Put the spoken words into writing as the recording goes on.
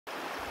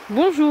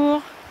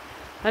Bonjour.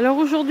 Alors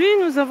aujourd'hui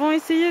nous avons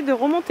essayé de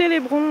remonter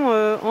l'Hébron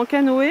en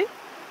canoë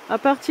à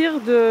partir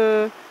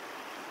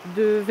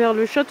vers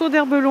le château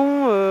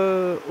d'Herbelon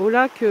au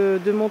lac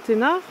de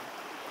Monteynard.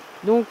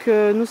 Donc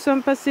nous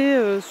sommes passés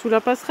sous la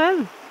passerelle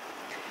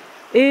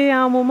et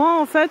à un moment,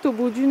 en fait, au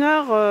bout d'une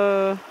heure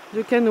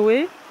de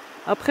canoë,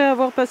 après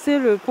avoir passé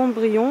le pont de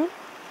Brion,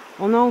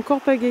 on a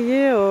encore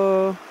pagayé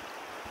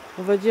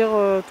on va dire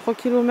 3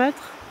 km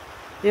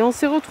et on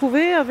s'est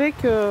retrouvé avec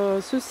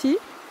ceci.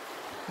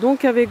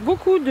 Donc avec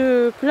beaucoup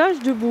de plages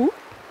de boue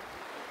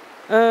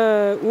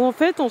où en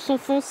fait on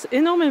s'enfonce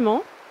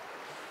énormément.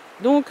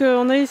 Donc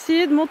on a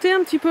essayé de monter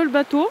un petit peu le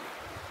bateau,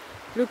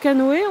 le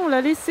canoë, on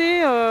l'a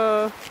laissé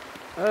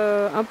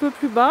un peu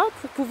plus bas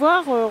pour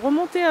pouvoir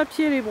remonter à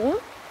pied l'Hébron.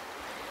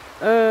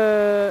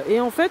 Et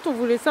en fait on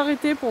voulait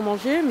s'arrêter pour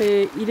manger,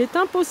 mais il est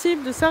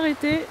impossible de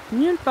s'arrêter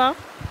nulle part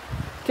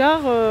car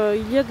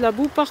il y a de la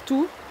boue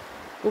partout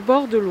au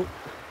bord de l'eau.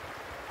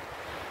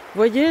 Vous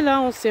voyez,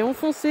 là on s'est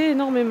enfoncé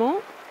énormément.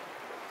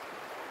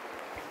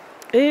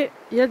 Et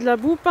il y a de la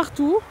boue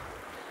partout.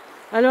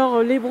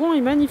 Alors l'Hébron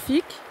est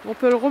magnifique. On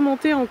peut le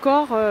remonter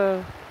encore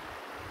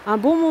un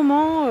bon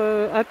moment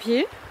à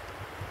pied.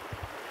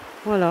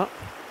 Voilà.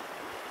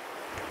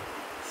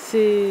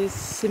 C'est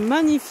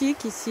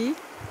magnifique ici.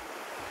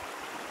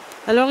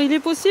 Alors il est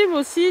possible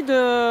aussi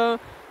de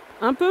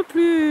un peu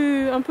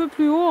plus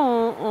haut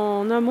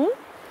en amont.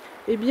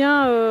 Eh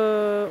bien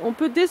on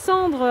peut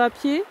descendre à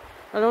pied.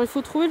 Alors il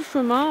faut trouver le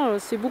chemin.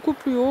 C'est beaucoup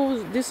plus haut.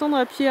 Descendre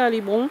à pied à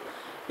l'Hébron.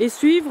 Et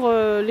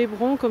suivre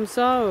l'Hébron comme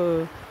ça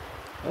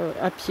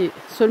à pied.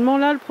 Seulement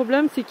là le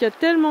problème c'est qu'il y a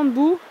tellement de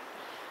boue.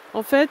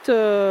 En fait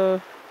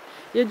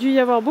il y a dû y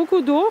avoir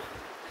beaucoup d'eau.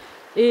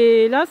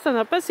 Et là ça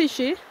n'a pas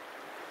séché.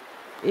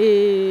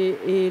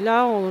 Et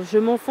là je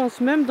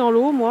m'enfonce même dans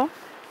l'eau moi.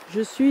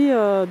 Je suis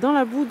dans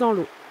la boue dans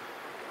l'eau.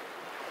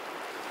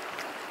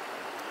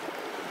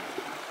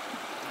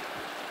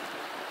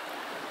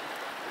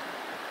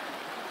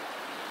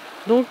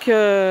 Donc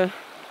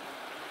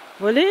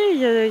voilà, il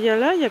y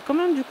a quand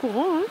même du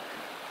courant, hein.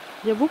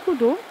 Il y a beaucoup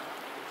d'eau.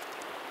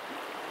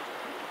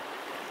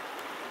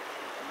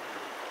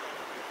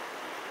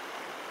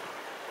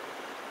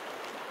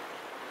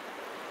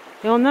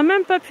 Et on n'a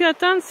même pas pu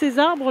atteindre ces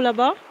arbres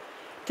là-bas,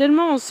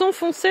 tellement on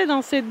s'enfonçait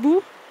dans cette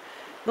boue,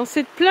 dans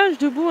cette plage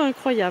de boue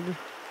incroyable.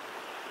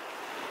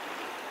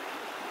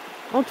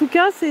 En tout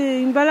cas, c'est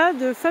une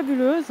balade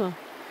fabuleuse.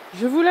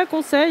 Je vous la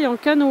conseille en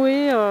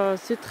canoë,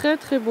 c'est très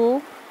très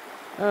beau.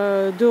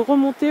 De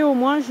remonter au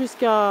moins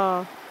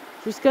jusqu'à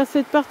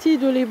cette partie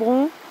de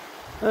l'Hébron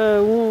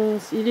où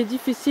il est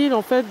difficile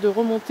en fait de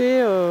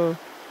remonter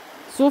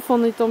sauf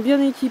en étant bien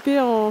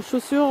équipé en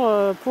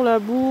chaussures pour la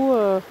boue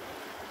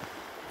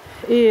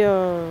et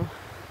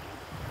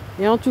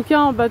en tout cas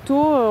en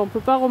bateau on peut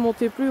pas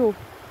remonter plus haut.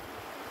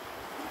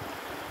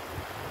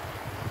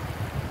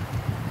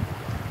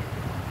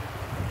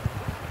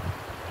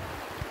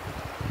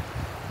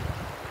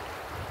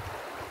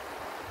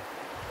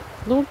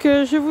 Donc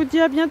je vous dis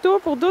à bientôt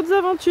pour d'autres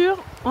aventures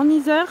en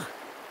Isère.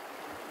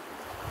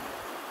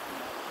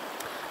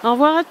 Au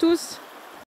revoir à tous.